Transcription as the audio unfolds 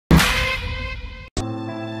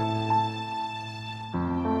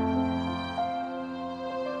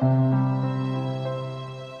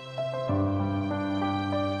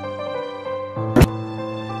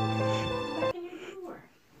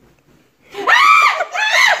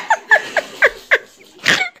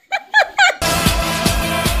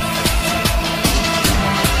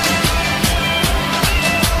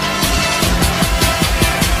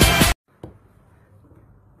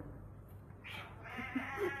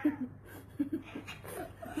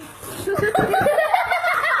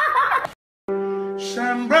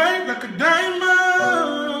Shine bright like a diamond.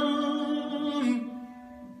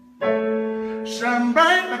 Shine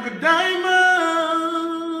bright like a diamond.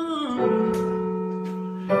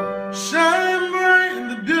 Shine bright in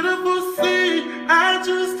the beautiful sea. I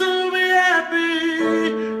choose to be happy.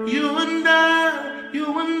 You and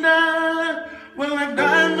I, we're like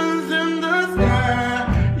diamonds in the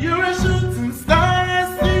sky. You're a shooting star, I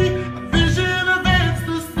see a vision of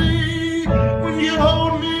ecstasy. When you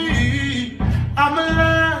hold me, I'm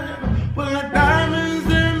alive. We're like diamonds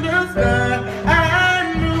in the sky.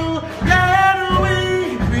 I knew that we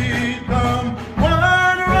become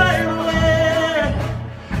one right away.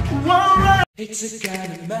 One right. It's a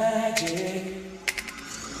kind of magic.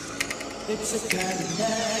 It's a kind of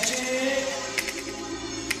magic.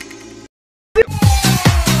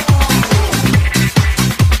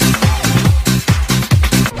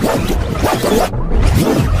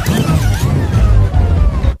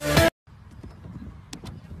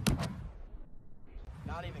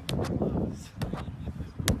 Not even close.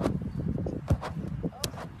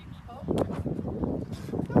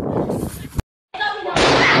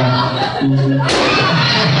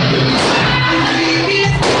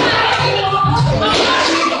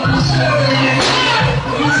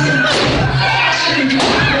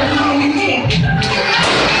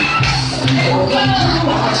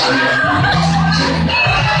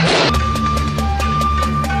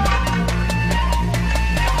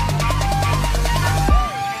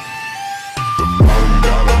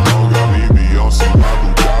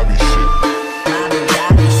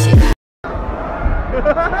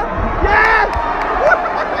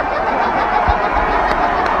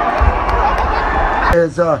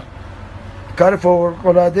 هزار کار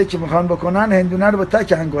فوق‌العاده که میخوان بکنن هندونه رو با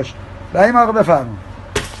تک انگشت. رحیم آقا بفرما.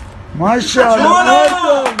 ماشاءالله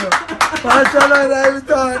ماشاءالله رحیم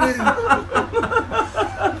تانی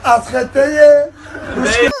از خطه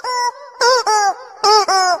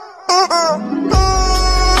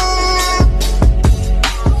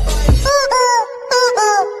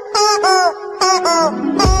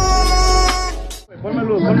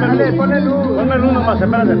Ponle luz nomás,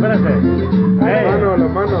 espérate.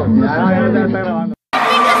 La mano. Ya está grabando.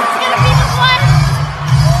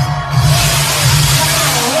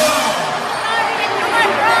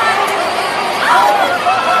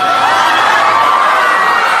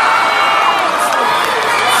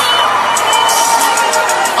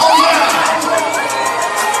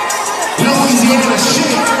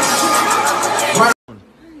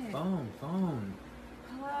 Phone.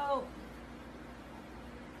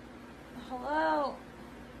 Hello.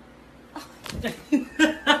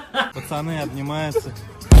 Пацаны обнимаются.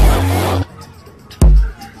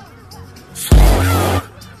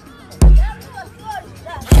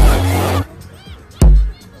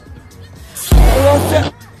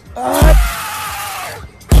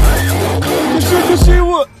 Души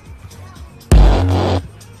его.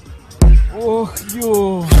 Ох,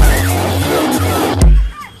 ё.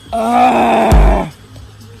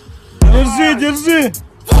 Держи.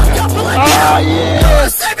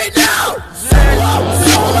 Yes!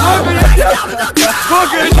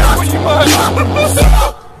 Сколько я не понимаю?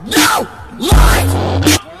 No light!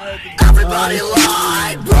 Everybody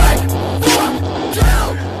light! Break! Fuck!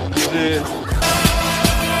 Down!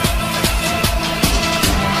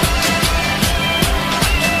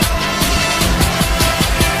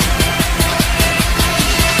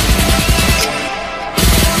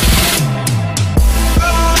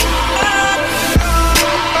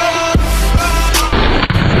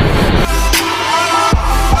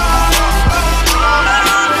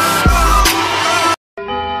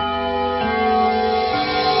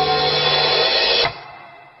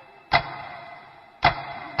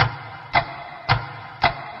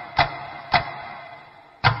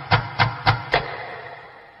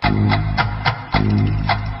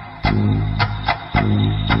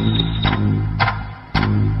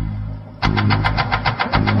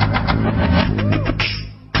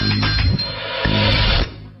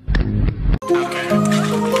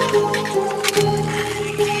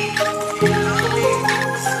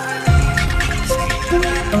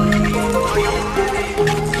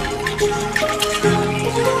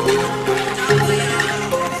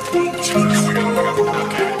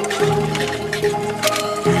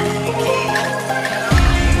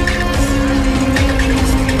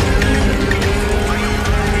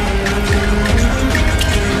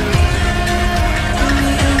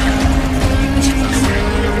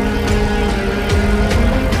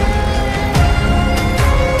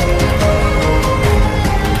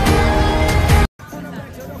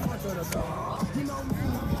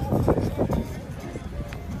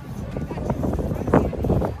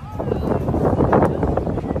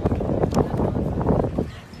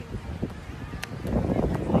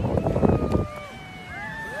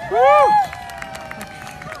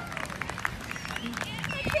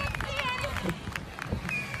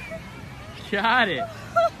 Got it.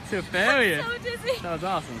 To failure. So dizzy. That was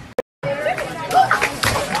awesome.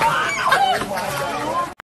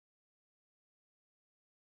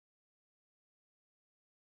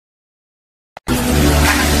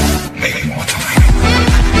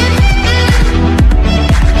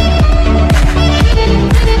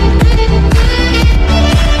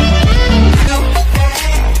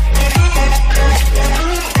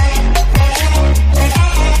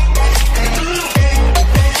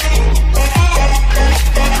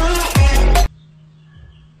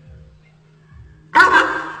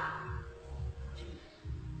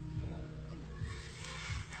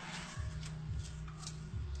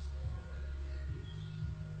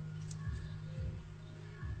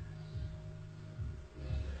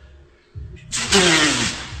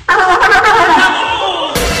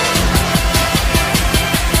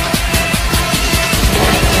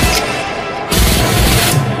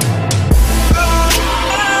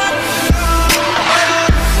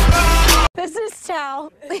 This is Tao.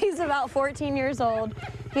 He's about 14 years old.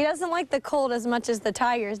 He doesn't like the cold as much as the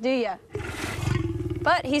tigers, do ya?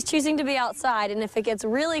 But he's choosing to be outside, and if it gets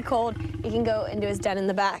really cold, he can go into his den in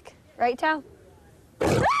the back. Right, Tao?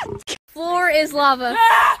 Floor is lava.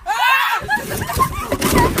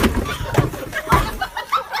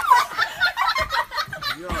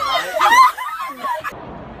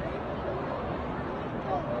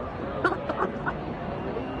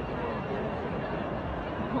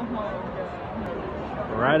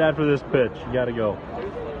 Right after this pitch, you gotta go.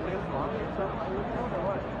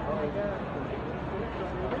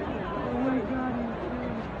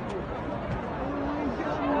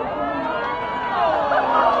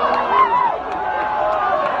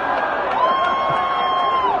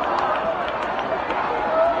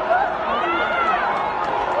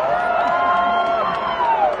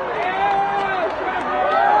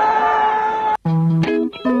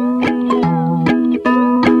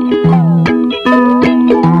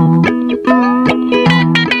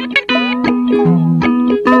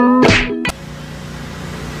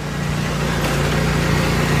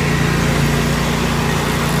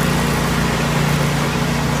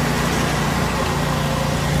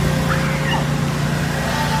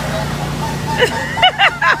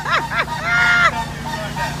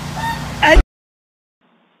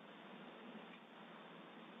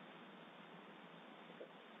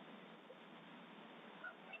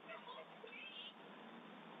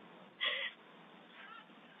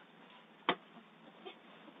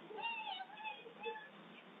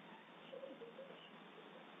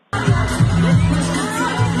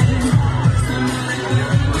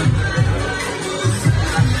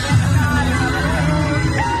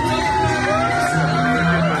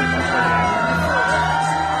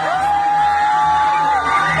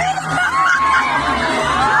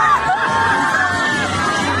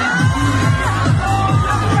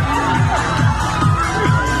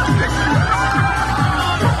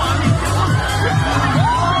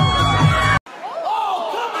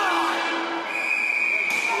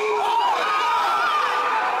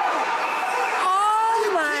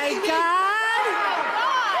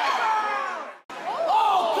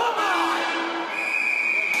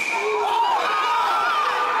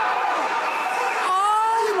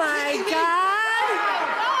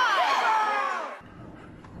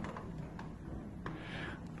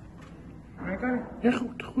 Ja,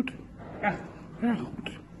 goed, goed. Ja, ja,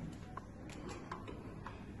 goed.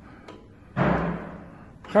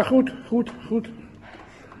 Ga goed, goed, goed.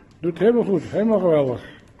 Doet helemaal goed, helemaal geweldig.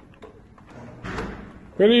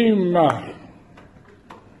 Prima.